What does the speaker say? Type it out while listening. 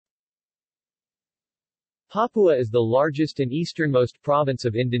Papua is the largest and easternmost province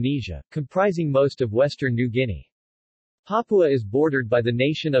of Indonesia, comprising most of western New Guinea. Papua is bordered by the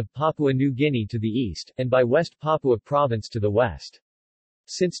nation of Papua New Guinea to the east, and by West Papua Province to the west.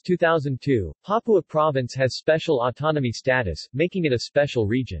 Since 2002, Papua Province has special autonomy status, making it a special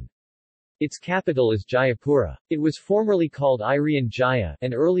region. Its capital is Jayapura. It was formerly called Irian Jaya,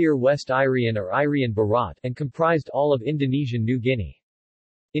 and earlier West Irian or Irian Barat, and comprised all of Indonesian New Guinea.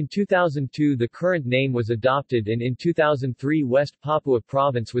 In 2002 the current name was adopted and in 2003 West Papua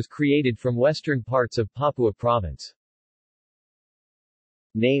Province was created from western parts of Papua Province.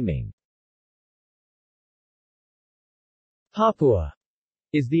 Naming. Papua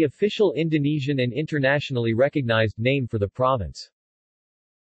is the official Indonesian and internationally recognized name for the province.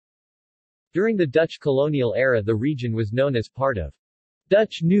 During the Dutch colonial era the region was known as part of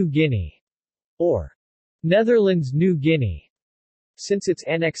Dutch New Guinea or Netherlands New Guinea. Since its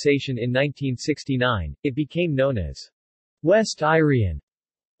annexation in 1969, it became known as West Irian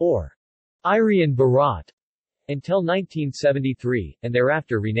or Irian Barat until 1973, and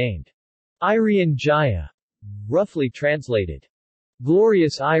thereafter renamed Irian Jaya, roughly translated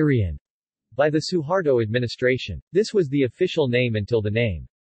Glorious Irian, by the Suharto administration. This was the official name until the name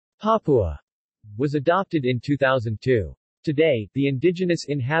Papua was adopted in 2002. Today, the indigenous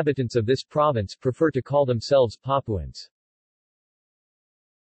inhabitants of this province prefer to call themselves Papuans.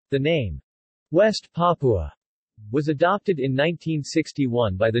 The name West Papua was adopted in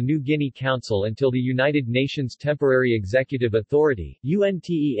 1961 by the New Guinea Council until the United Nations Temporary Executive Authority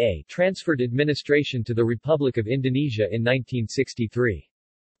UNTEA transferred administration to the Republic of Indonesia in 1963.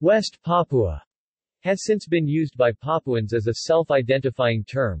 West Papua has since been used by Papuans as a self-identifying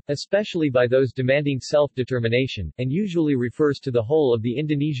term, especially by those demanding self-determination, and usually refers to the whole of the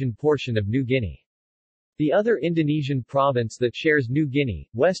Indonesian portion of New Guinea. The other Indonesian province that shares New Guinea,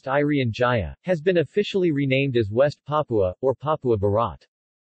 West Irian Jaya, has been officially renamed as West Papua, or Papua Barat.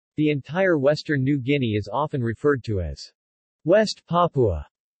 The entire western New Guinea is often referred to as West Papua.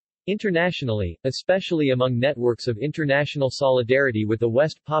 Internationally, especially among networks of international solidarity with the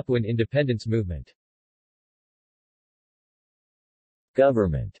West Papuan independence movement.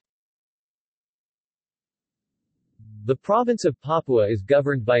 Government. The province of Papua is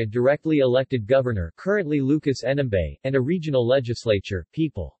governed by a directly elected governor, currently Lucas Enembe, and a regional legislature,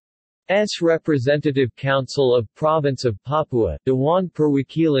 People's Representative Council of Province of Papua, Dewan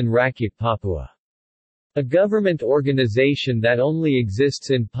Perwakilan Rakyat Papua. A government organization that only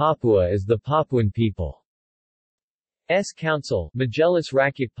exists in Papua is the Papuan People's Council, Majelis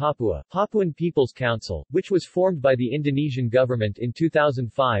Rakyat Papua, Papuan People's Council, which was formed by the Indonesian government in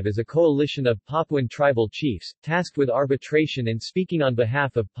 2005 as a coalition of Papuan tribal chiefs, tasked with arbitration and speaking on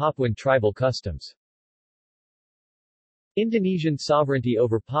behalf of Papuan tribal customs. Indonesian sovereignty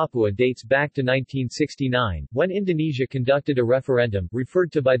over Papua dates back to 1969, when Indonesia conducted a referendum,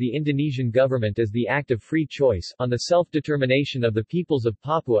 referred to by the Indonesian government as the Act of Free Choice, on the self-determination of the peoples of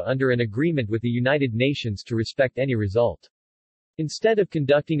Papua under an agreement with the United Nations to respect any result. Instead of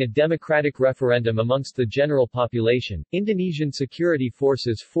conducting a democratic referendum amongst the general population, Indonesian security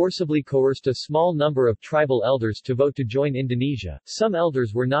forces forcibly coerced a small number of tribal elders to vote to join Indonesia. Some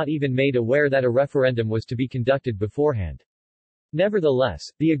elders were not even made aware that a referendum was to be conducted beforehand. Nevertheless,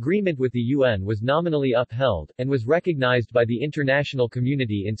 the agreement with the UN was nominally upheld, and was recognized by the international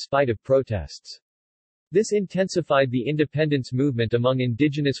community in spite of protests. This intensified the independence movement among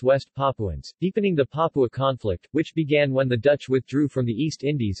indigenous West Papuans, deepening the Papua conflict, which began when the Dutch withdrew from the East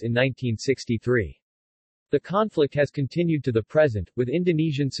Indies in 1963. The conflict has continued to the present, with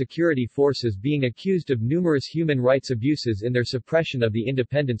Indonesian security forces being accused of numerous human rights abuses in their suppression of the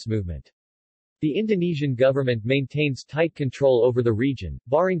independence movement. The Indonesian government maintains tight control over the region,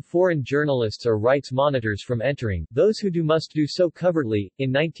 barring foreign journalists or rights monitors from entering. Those who do must do so covertly.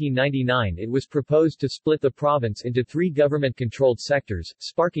 In 1999 it was proposed to split the province into 3 government-controlled sectors,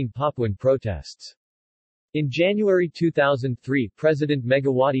 sparking Papuan protests. In January 2003 President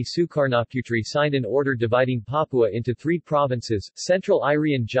Megawati Sukarnoputri signed an order dividing Papua into 3 provinces, Central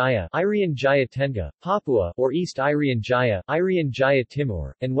Irian Jaya, Irian Jaya Tengah, Papua, or East Irian Jaya, Irian Jaya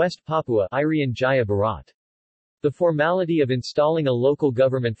Timur, and West Papua, Irian Jaya Barat. The formality of installing a local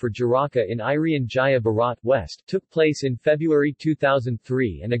government for Jaraka in Irian Jaya Barat West took place in February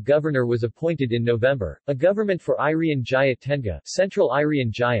 2003 and a governor was appointed in November. A government for Irian Jaya Tengah, Central Irian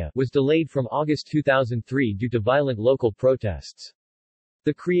Jaya, was delayed from August 2003 due to violent local protests.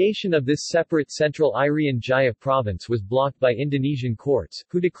 The creation of this separate Central Irian Jaya province was blocked by Indonesian courts,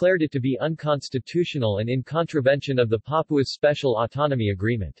 who declared it to be unconstitutional and in contravention of the Papua's Special Autonomy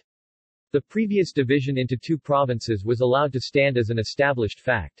Agreement. The previous division into 2 provinces was allowed to stand as an established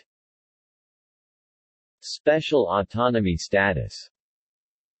fact. Special autonomy status.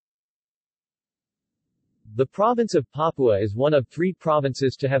 The province of Papua is one of 3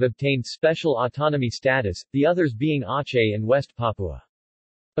 provinces to have obtained special autonomy status, the others being Aceh and West Papua.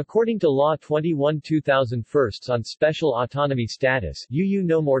 According to Law 21/2001 on special autonomy status, UU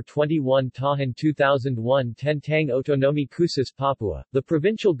No. 21 Tahun 2001 Tentang Otonomi Khusus Papua, the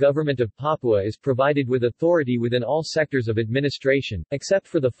provincial government of Papua is provided with authority within all sectors of administration, except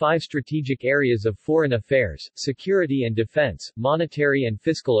for the 5 strategic areas of foreign affairs, security and defense, monetary and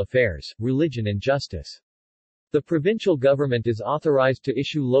fiscal affairs, religion and justice. The provincial government is authorized to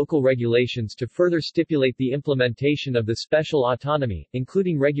issue local regulations to further stipulate the implementation of the special autonomy,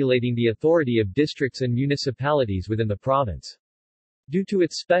 including regulating the authority of districts and municipalities within the province. Due to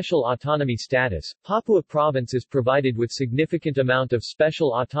its special autonomy status, Papua Province is provided with significant amount of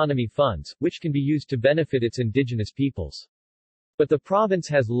special autonomy funds, which can be used to benefit its indigenous peoples. But the province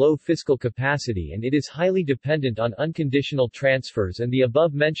has low fiscal capacity and it is highly dependent on unconditional transfers and the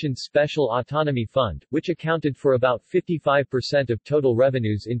above-mentioned Special Autonomy Fund, which accounted for about 55% of total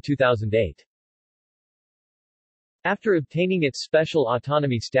revenues in 2008. After obtaining its special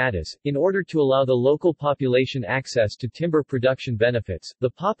autonomy status, in order to allow the local population access to timber production benefits,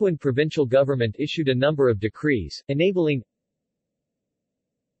 the Papuan provincial government issued a number of decrees, enabling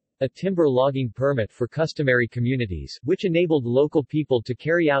a timber logging permit for customary communities, which enabled local people to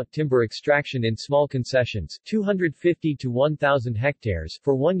carry out timber extraction in small concessions, 250 to 1,000 hectares,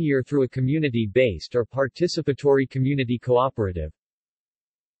 for 1 year through a community-based or participatory community cooperative.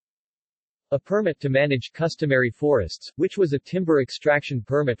 A permit to manage customary forests, which was a timber extraction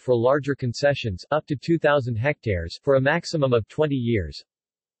permit for larger concessions, up to 2,000 hectares, for a maximum of 20 years.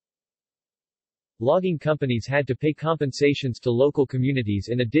 Logging companies had to pay compensations to local communities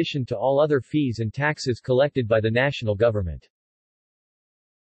in addition to all other fees and taxes collected by the national government.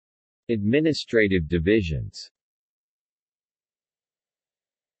 Administrative divisions.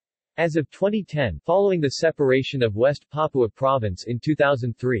 As of 2010, following the separation of West Papua Province in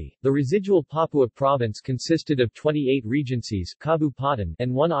 2003, the residual Papua Province consisted of 28 regencies Kabupaten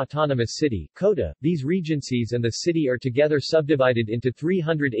and 1 autonomous city, Kota. These regencies and the city are together subdivided into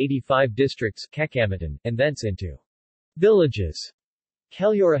 385 districts Kecamatan, and thence into villages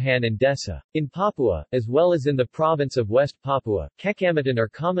Kelurahan and Desa. In Papua, as well as in the province of West Papua, Kecamatan are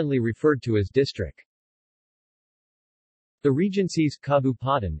commonly referred to as district. The regencies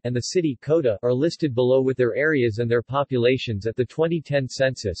Kabupaten and the city Kota are listed below with their areas and their populations at the 2010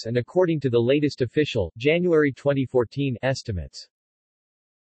 census and according to the latest official, January 2014, estimates.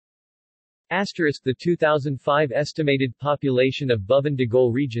 The 2005 estimated population of Buban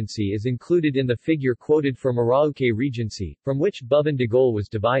Dagol Regency is included in the figure quoted for Merauke Regency, from which Buban Dagol was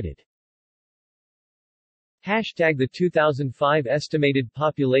divided. The 2005 estimated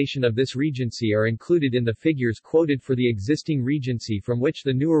population of this regency are included in the figures quoted for the existing regency from which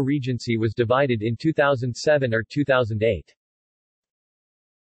the newer regency was divided in 2007 or 2008.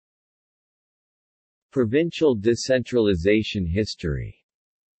 Provincial decentralization history.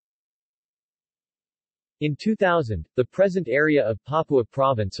 In 2000, the present area of Papua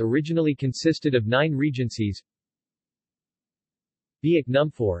Province originally consisted of 9 regencies: Biak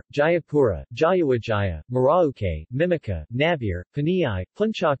Numfor, Jayapura, Jayawijaya, Merauke, Mimika, Nabir, Paniai,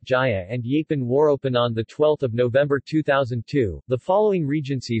 Puncak Jaya and Yapen Waropen. On 12 November 2002, the following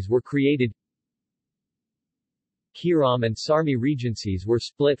regencies were created. Kiram and Sarmi regencies were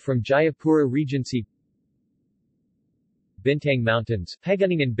split from Jayapura Regency. Bintang Mountains,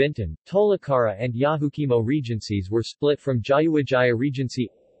 Pegunungan Bintan, Tolakara and Yahukimo regencies were split from Jayawijaya Regency.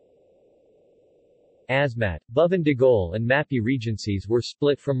 Asmat, Buban Dagol and Mapi regencies were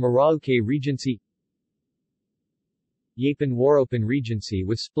split from Merauke Regency. Yapen Waropen Regency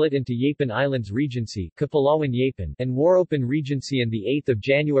was split into Yapen Islands Regency, Kepulauan Yapen, and Waropen Regency. And 8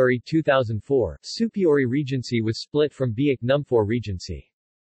 January 2004, Supiori Regency was split from Biak Numfor Regency.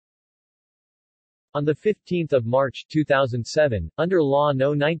 On 15 March 2007, under Law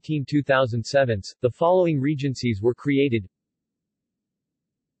No. 19/2007, the following regencies were created.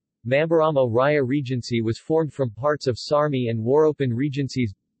 Mamberamo Raya Regency was formed from parts of Sarmi and Waropen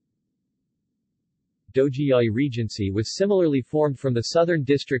Regencies. Dojiyai Regency was similarly formed from the southern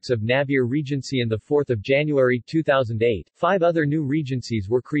districts of Nabir Regency. And 4 January 2008, 5 other new regencies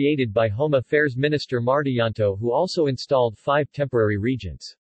were created by Home Affairs Minister Mardianto, who also installed 5 temporary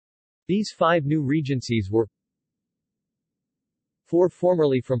regents. These 5 new regencies were 4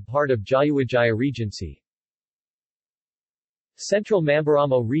 formerly from part of Jayawijaya Regency, Central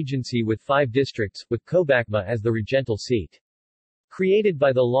Mamberamo Regency with 5 districts, with Kobakma as the regental seat. Created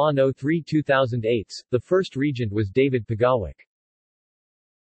by the Law No. 3/2008, the first regent was David Pagawik.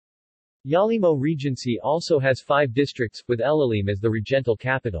 Yalimo Regency also has 5 districts, with Elalim as the regental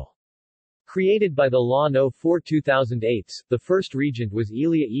capital. Created by the Law No. 4/2008, the first regent was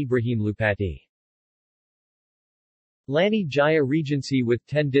Elia Ibrahim Lupati. Lani Jaya Regency with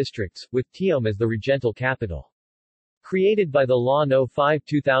 10 districts, with Tiom as the regental capital. Created by the Law No.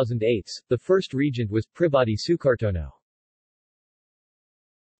 5/2008, the first regent was Pribadi Sukartono.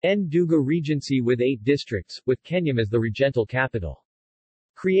 Nduga Regency with 8 districts, with Kenyam as the regental capital.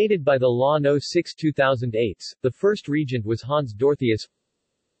 Created by the Law No. 6/2008, the first regent was Hans Dorotheus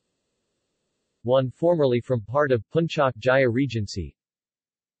I, formerly from part of Punchak Jaya Regency.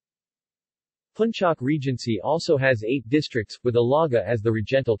 Punchak Regency also has 8 districts, with Alaga as the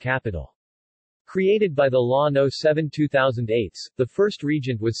regental capital. Created by the Law No. 7/2008, the first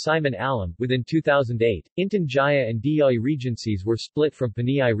regent was Simon Alam. Within 2008, Intan Jaya and Diyai Regencies were split from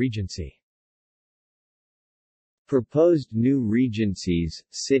Paniyai Regency. Proposed new regencies,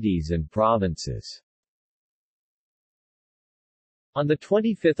 cities and provinces. On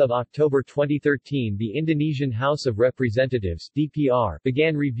 25 October 2013, the Indonesian House of Representatives (DPR)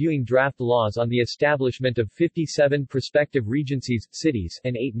 began reviewing draft laws on the establishment of 57 prospective regencies, cities,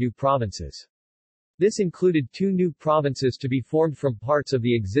 and 8 new provinces. This included 2 new provinces to be formed from parts of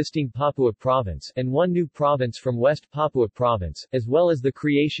the existing Papua province, and 1 new province from West Papua province, as well as the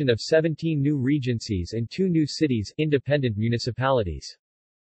creation of 17 new regencies and 2 new cities, independent municipalities.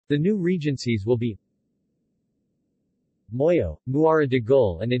 The new regencies will be Moyo, Muara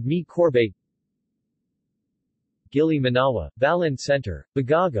Dagol and Admi Corbate, Gili Manawa, Balan Center,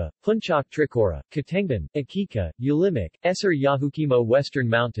 Bagaga, Puncak Trikora, Katengban, Akika, Ulimak, Esser Yahukimo Western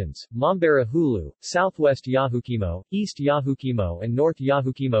Mountains, Mambara Hulu, Southwest Yahukimo, East Yahukimo and North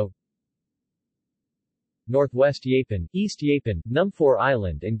Yahukimo, Northwest Yapen, East Yapen, Numfor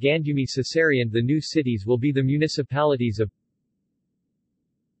Island and Gandumi Sasarian. The new cities will be the municipalities of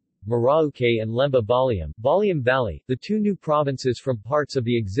Merauke and Lemba Baliam, Baliam Valley. The 2 new provinces from parts of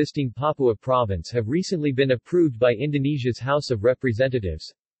the existing Papua province have recently been approved by Indonesia's House of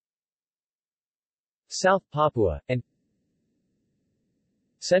Representatives. South Papua, and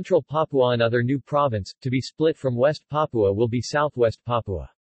Central Papua. Another new province, to be split from West Papua, will be Southwest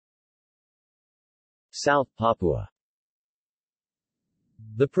Papua. South Papua.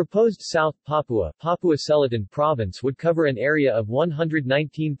 The proposed South Papua, Papua Selatan province would cover an area of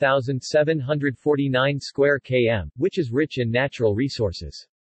 119,749 square km, which is rich in natural resources.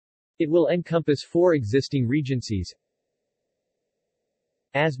 It will encompass 4 existing regencies.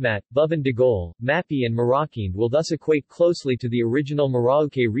 Asmat, Buvan Dagol, Mapi and Maracaind will thus equate closely to the original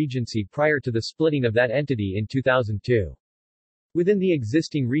Merauke Regency prior to the splitting of that entity in 2002. Within the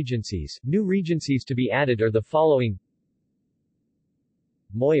existing regencies, new regencies to be added are the following: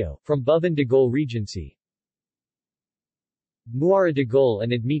 Moyo, from Buvan Dagol Regency, Muara Dagol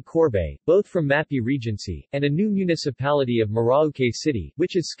and Admi Corbate, both from Mapi Regency, and a new municipality of Merauke City,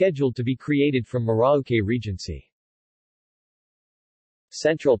 which is scheduled to be created from Merauke Regency.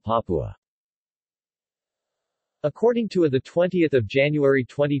 Central Papua. According to a 20 January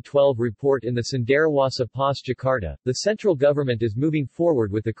 2012 report in the Cenderawasih Pos Jakarta, the central government is moving forward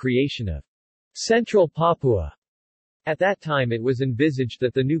with the creation of Central Papua. At that time it was envisaged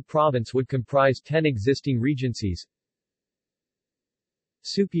that the new province would comprise 10 existing regencies: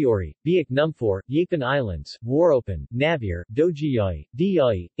 Supiori, Biak Numfor, Yapen Islands, Waropen, Navir, Dojiyai,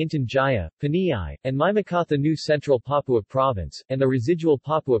 Diyai, Intan Jaya, Paniyai, and Maimakot. The new Central Papua province, and the residual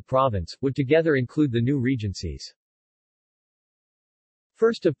Papua province, would together include the new regencies.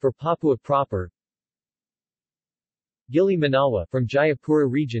 First of for Papua proper: Gili Manawa, from Jayapura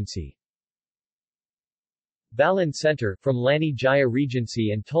Regency, Balan Center, from Lani Jaya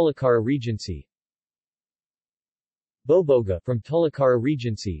Regency and Tolokara Regency, Boboga, from Tolokara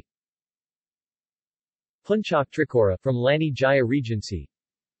Regency, Puncak Trikora, from Lani Jaya Regency,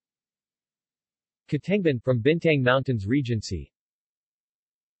 Katengban, from Bintang Mountains Regency,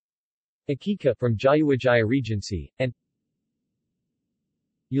 Akika, from Jayawajaya Regency, and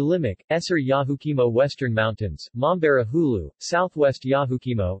Ulimak, Esser Yahukimo Western Mountains, Mambara Hulu, Southwest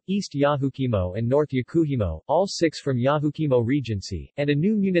Yahukimo, East Yahukimo and North Yakuhimo, all 6 from Yahukimo Regency, and a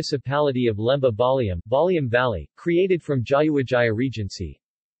new municipality of Lemba Baliam, Baliam Valley, created from Jayawajaya Regency.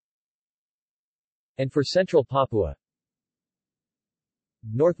 And for Central Papua,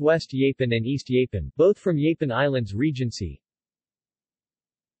 Northwest Yapen and East Yapen, both from Yapen Islands Regency,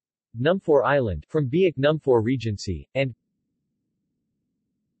 Numfor Island, from Biak Numfor Regency, and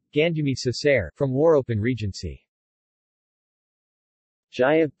Gandumi Sasare, from Waropen Regency.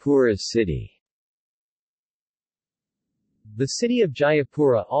 Jayapura City. The city of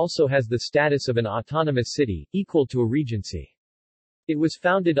Jayapura also has the status of an autonomous city, equal to a regency. It was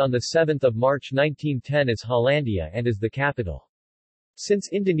founded on 7 March 1910 as Hollandia and is the capital.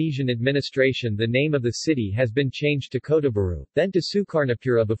 Since Indonesian administration, the name of the city has been changed to Kota Baru, then to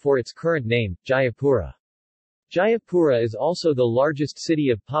Sukarnapura before its current name, Jayapura. Jayapura is also the largest city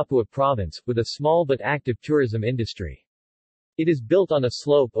of Papua province, with a small but active tourism industry. It is built on a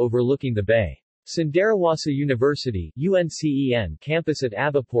slope overlooking the bay. Cenderawasih University UNCEN campus at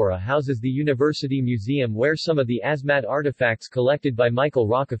Abapura houses the University Museum where some of the Asmat artifacts collected by Michael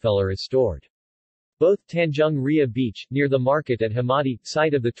Rockefeller is stored. Both Tanjung Ria Beach, near the market at Hamadi,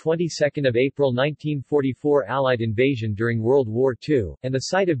 site of the 22nd of April 1944 Allied invasion during World War II, and the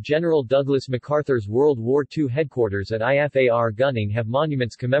site of General Douglas MacArthur's World War II headquarters at IFAR Gunning have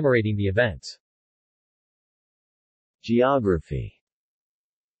monuments commemorating the events. Geography.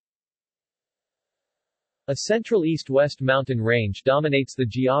 A central east-west mountain range dominates the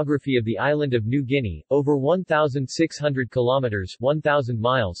geography of the island of New Guinea, over 1,600 kilometers 1,000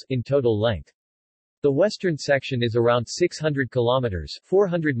 miles in total length. The western section is around 600 kilometers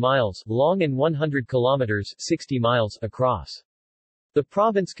 400 miles long and 100 kilometers 60 miles across. The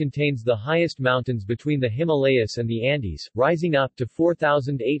province contains the highest mountains between the Himalayas and the Andes, rising up to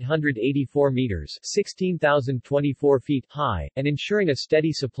 4,884 meters 16,024 feet high, and ensuring a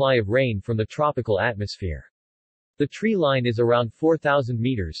steady supply of rain from the tropical atmosphere. The tree line is around 4,000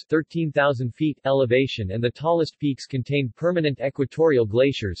 meters 13,000 feet elevation, and the tallest peaks contain permanent equatorial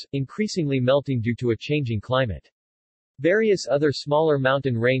glaciers, increasingly melting due to a changing climate. Various other smaller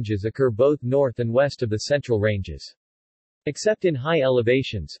mountain ranges occur both north and west of the central ranges. Except in high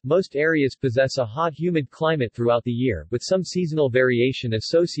elevations, most areas possess a hot humid climate throughout the year, with some seasonal variation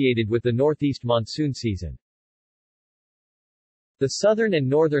associated with the northeast monsoon season. The southern and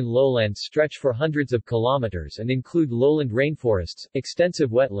northern lowlands stretch for hundreds of kilometers and include lowland rainforests,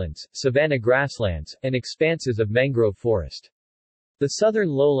 extensive wetlands, savanna grasslands, and expanses of mangrove forest. The southern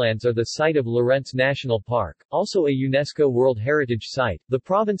lowlands are the site of Lorentz National Park, also a UNESCO World Heritage Site. The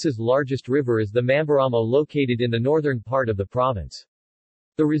province's largest river is the Mamberamo, located in the northern part of the province.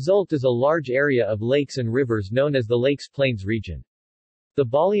 The result is a large area of lakes and rivers known as the Lakes Plains region. The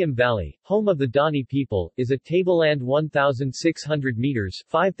Baliem Valley, home of the Dani people, is a tableland 1,600 meters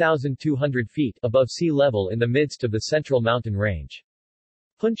 5,200 feet above sea level in the midst of the central mountain range.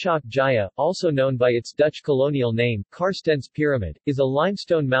 Puncak Jaya, also known by its Dutch colonial name, Karstens Pyramid, is a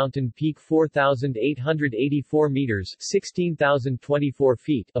limestone mountain peak 4,884 meters 16,024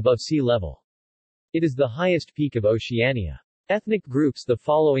 feet above sea level. It is the highest peak of Oceania. Ethnic groups. The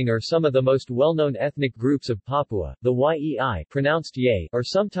following are some of the most well-known ethnic groups of Papua. The Yei, pronounced Ye, are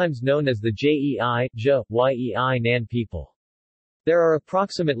sometimes known as the Jei, Yei Nan people. There are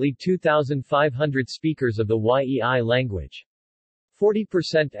approximately 2,500 speakers of the Yei language. 40%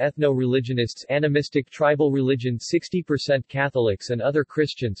 ethno-religionists, animistic tribal religion, 60% Catholics and other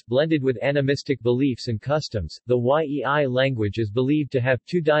Christians, blended with animistic beliefs and customs. The Yei language is believed to have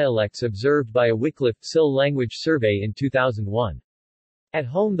two dialects observed by a Wycliffe-Sill language survey in 2001. At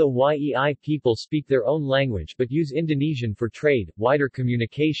home, the Yei people speak their own language but use Indonesian for trade, wider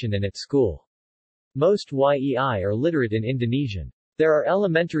communication, and at school. Most Yei are literate in Indonesian. There are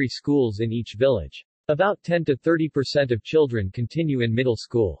elementary schools in each village. About 10 to 30% of children continue in middle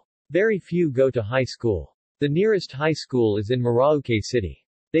school. Very few go to high school. The nearest high school is in Merauke City.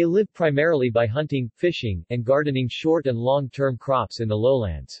 They live primarily by hunting, fishing, and gardening short and long-term crops in the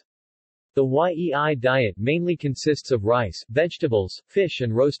lowlands. The Yei diet mainly consists of rice, vegetables, fish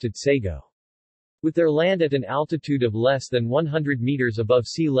and roasted sago. With their land at an altitude of less than 100 meters above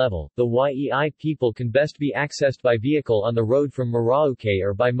sea level, the Yei people can best be accessed by vehicle on the road from Merauke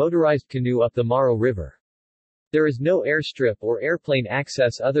or by motorized canoe up the Maro River. There is no airstrip or airplane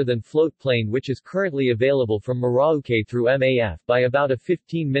access other than float plane, which is currently available from Merauke through MAF by about a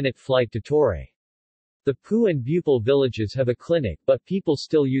 15-minute flight to Torre. The Pu and Bupal villages have a clinic, but people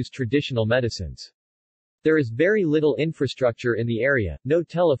still use traditional medicines. There is very little infrastructure in the area, no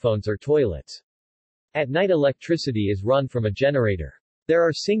telephones or toilets. At night, electricity is run from a generator. There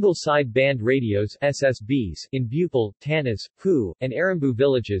are single-side band radios SSBs in Bupal, Tanas, Pu, and Arambu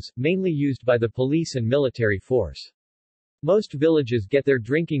villages, mainly used by the police and military force. Most villages get their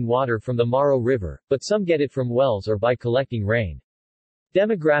drinking water from the Maro River, but some get it from wells or by collecting rain.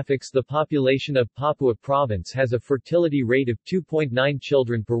 Demographics. The population of Papua province has a fertility rate of 2.9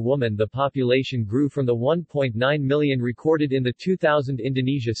 children per woman. The population grew from the 1.9 million recorded in the 2000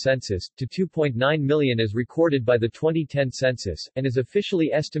 Indonesia census, to 2.9 million as recorded by the 2010 census, and is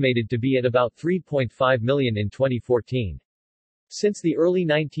officially estimated to be at about 3.5 million in 2014. Since the early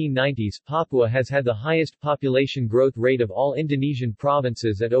 1990s, Papua has had the highest population growth rate of all Indonesian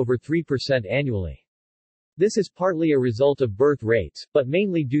provinces at over 3% annually. This is partly a result of birth rates, but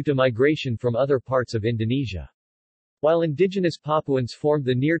mainly due to migration from other parts of Indonesia. While indigenous Papuans formed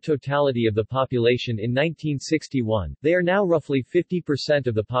the near totality of the population in 1961, they are now roughly 50%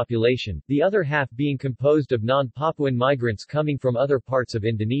 of the population, the other half being composed of non-Papuan migrants coming from other parts of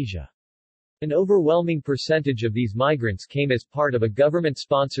Indonesia. An overwhelming percentage of these migrants came as part of a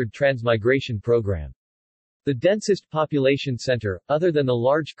government-sponsored transmigration program. The densest population center, other than the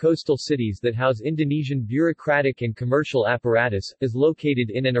large coastal cities that house Indonesian bureaucratic and commercial apparatus, is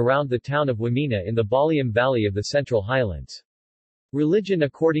located in and around the town of Wamena in the Baliem Valley of the Central Highlands. Religion.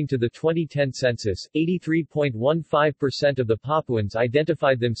 According to the 2010 census, 83.15% of the Papuans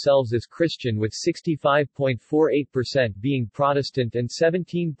identified themselves as Christian, with 65.48% being Protestant and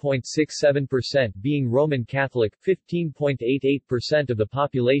 17.67% being Roman Catholic. 15.88% of the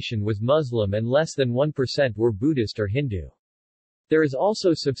population was Muslim and less than 1% were Buddhist or Hindu. There is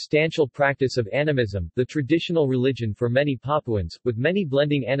also substantial practice of animism, the traditional religion for many Papuans, with many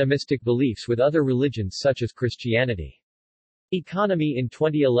blending animistic beliefs with other religions such as Christianity. Economy. In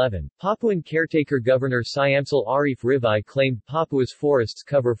 2011, Papuan caretaker Governor Syamsul Arief Rivai claimed Papua's forests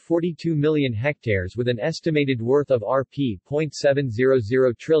cover 42 million hectares with an estimated worth of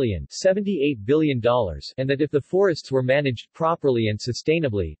Rp.700 trillion $78 billion, and that if the forests were managed properly and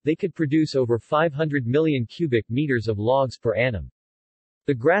sustainably, they could produce over 500 million cubic meters of logs per annum.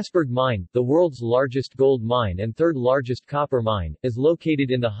 The Grasberg mine, the world's largest gold mine and third largest copper mine, is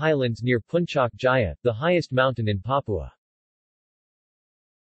located in the highlands near Puncak Jaya, the highest mountain in Papua.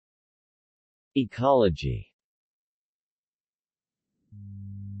 Ecology.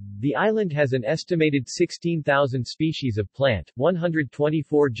 The island has an estimated 16,000 species of plant,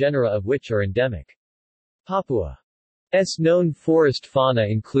 124 genera of which are endemic. Papua's known forest fauna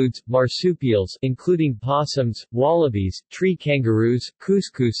includes marsupials, including possums, wallabies, tree kangaroos,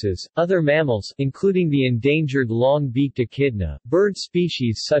 cuscuses, other mammals, including the endangered long-beaked echidna, bird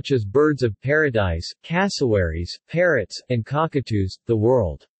species such as birds of paradise, cassowaries, parrots, and cockatoos, the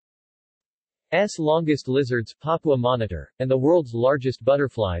world's longest lizards, Papua monitor, and the world's largest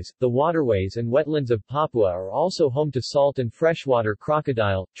butterflies. The waterways and wetlands of Papua are also home to salt and freshwater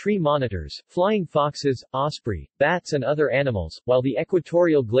crocodile, tree monitors, flying foxes, osprey, bats and other animals, while the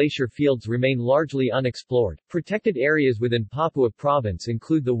equatorial glacier fields remain largely unexplored. Protected areas within Papua province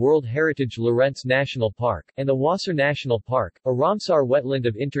include the World Heritage Lorentz National Park, and the Wasser National Park, a Ramsar wetland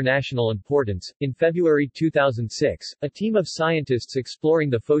of international importance. In February 2006, a team of scientists exploring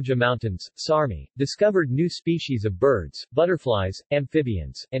the Foja Mountains, discovered new species of birds, butterflies,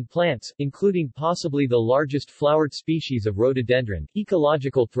 amphibians, and plants, including possibly the largest flowered species of rhododendron.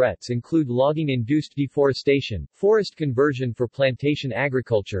 Ecological threats include logging-induced deforestation, forest conversion for plantation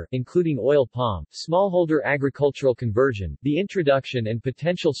agriculture, including oil palm, smallholder agricultural conversion, the introduction and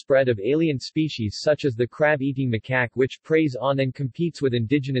potential spread of alien species such as the crab-eating macaque which preys on and competes with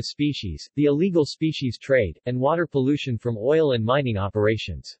indigenous species, the illegal species trade, and water pollution from oil and mining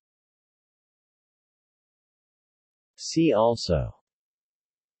operations. See also: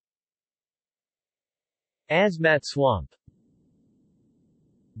 Asmat Swamp,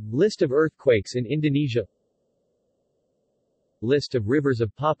 List of earthquakes in Indonesia, List of rivers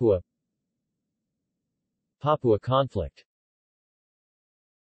of Papua, Papua conflict.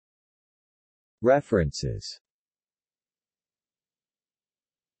 References: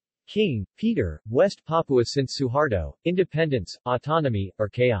 King, Peter, West Papua since Suharto, Independence, Autonomy, or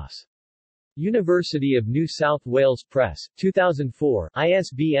Chaos. University of New South Wales Press, 2004,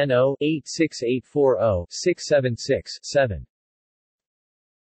 ISBN 0-86840-676-7.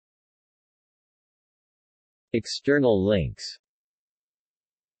 External links.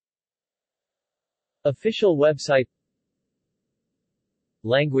 Official website.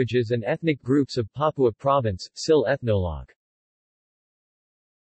 Languages and ethnic groups of Papua Province, SIL Ethnologue.